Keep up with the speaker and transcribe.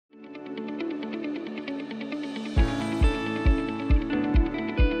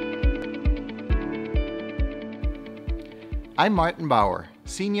I'm Martin Bauer,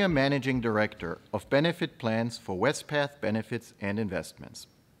 Senior Managing Director of Benefit Plans for Wespath Benefits and Investments.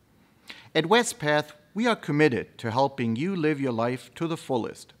 At Wespath, we are committed to helping you live your life to the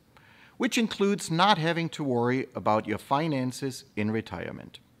fullest, which includes not having to worry about your finances in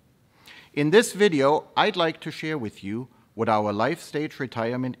retirement. In this video, I'd like to share with you what our LifeStage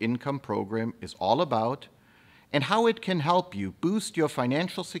Retirement Income program is all about and how it can help you boost your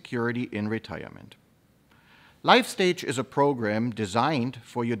financial security in retirement. LifeStage is a program designed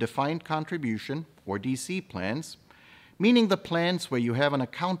for your defined contribution, or DC plans, meaning the plans where you have an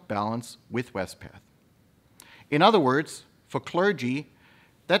account balance with Wespath. In other words, for clergy,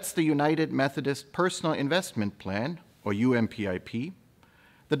 that's the United Methodist Personal Investment Plan, or UMPIP,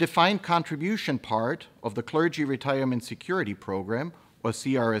 the defined contribution part of the Clergy Retirement Security Program, or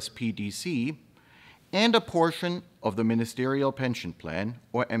CRSP-DC, and a portion of the Ministerial Pension Plan,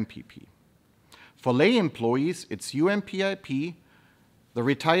 or MPP. For lay employees, it's UMPIP, the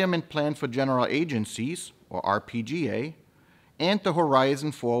Retirement Plan for General Agencies, or RPGA, and the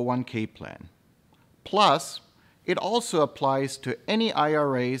Horizon 401k plan. Plus, it also applies to any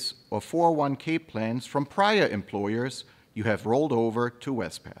IRAs or 401k plans from prior employers you have rolled over to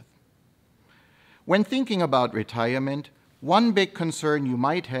Wespath. When thinking about retirement, one big concern you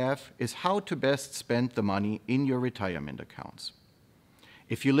might have is how to best spend the money in your retirement accounts.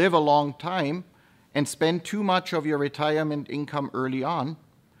 If you live a long time and spend too much of your retirement income early on,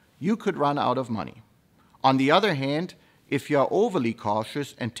 you could run out of money. On the other hand, if you are overly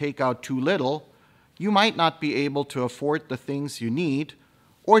cautious and take out too little, you might not be able to afford the things you need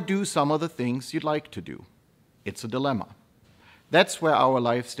or do some of the things you'd like to do. It's a dilemma. That's where our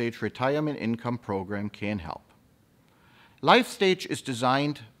LifeStage Retirement Income program can help. LifeStage is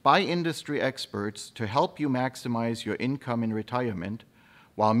designed by industry experts to help you maximize your income in retirement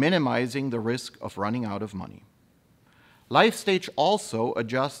while minimizing the risk of running out of money. LifeStage also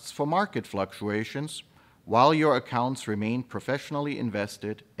adjusts for market fluctuations while your accounts remain professionally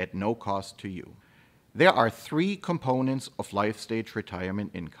invested at no cost to you. There are three components of LifeStage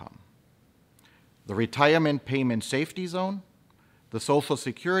Retirement Income: the Retirement Payment Safety Zone, the Social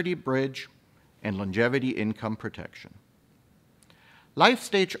Security Bridge, and Longevity Income Protection.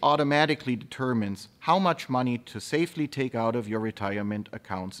 LifeStage automatically determines how much money to safely take out of your retirement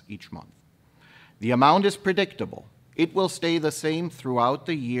accounts each month. The amount is predictable. It will stay the same throughout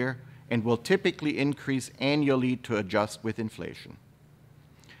the year and will typically increase annually to adjust with inflation.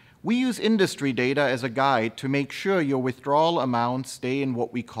 We use industry data as a guide to make sure your withdrawal amounts stay in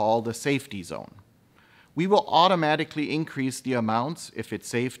what we call the safety zone. We will automatically increase the amounts if it's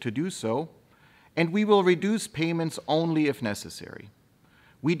safe to do so, and we will reduce payments only if necessary.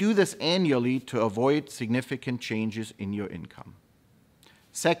 We do this annually to avoid significant changes in your income.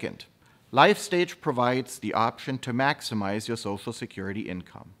 Second, LifeStage provides the option to maximize your Social Security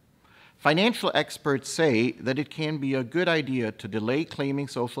income. Financial experts say that it can be a good idea to delay claiming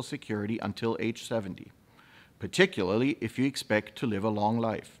Social Security until age 70, particularly if you expect to live a long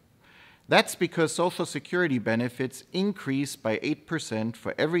life. That's because Social Security benefits increase by 8%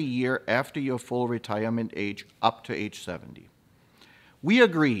 for every year after your full retirement age up to age 70. We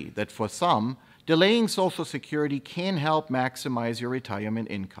agree that for some, delaying Social Security can help maximize your retirement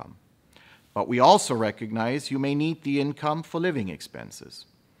income. But we also recognize you may need the income for living expenses.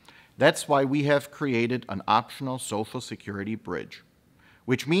 That's why we have created an optional Social Security bridge,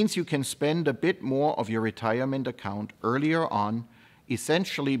 which means you can spend a bit more of your retirement account earlier on,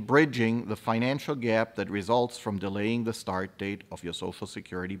 essentially bridging the financial gap that results from delaying the start date of your Social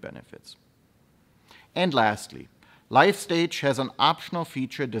Security benefits. And lastly, LifeStage has an optional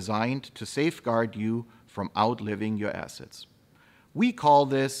feature designed to safeguard you from outliving your assets. We call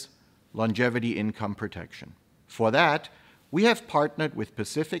this Longevity Income Protection. For that, we have partnered with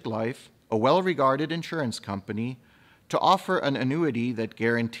Pacific Life, a well-regarded insurance company, to offer an annuity that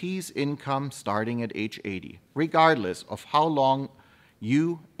guarantees income starting at age 80, regardless of how long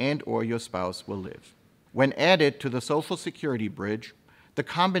you and/or your spouse will live. When added to the Social Security bridge, the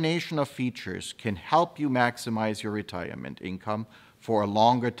combination of features can help you maximize your retirement income for a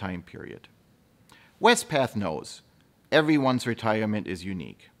longer time period. Wespath knows everyone's retirement is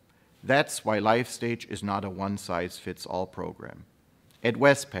unique. That's why LifeStage is not a one-size-fits-all program. At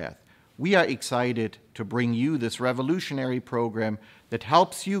Wespath, we are excited to bring you this revolutionary program that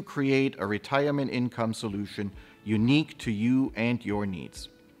helps you create a retirement income solution unique to you and your needs.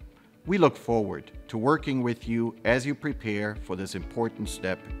 We look forward to working with you as you prepare for this important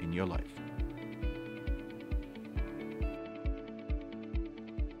step in your life.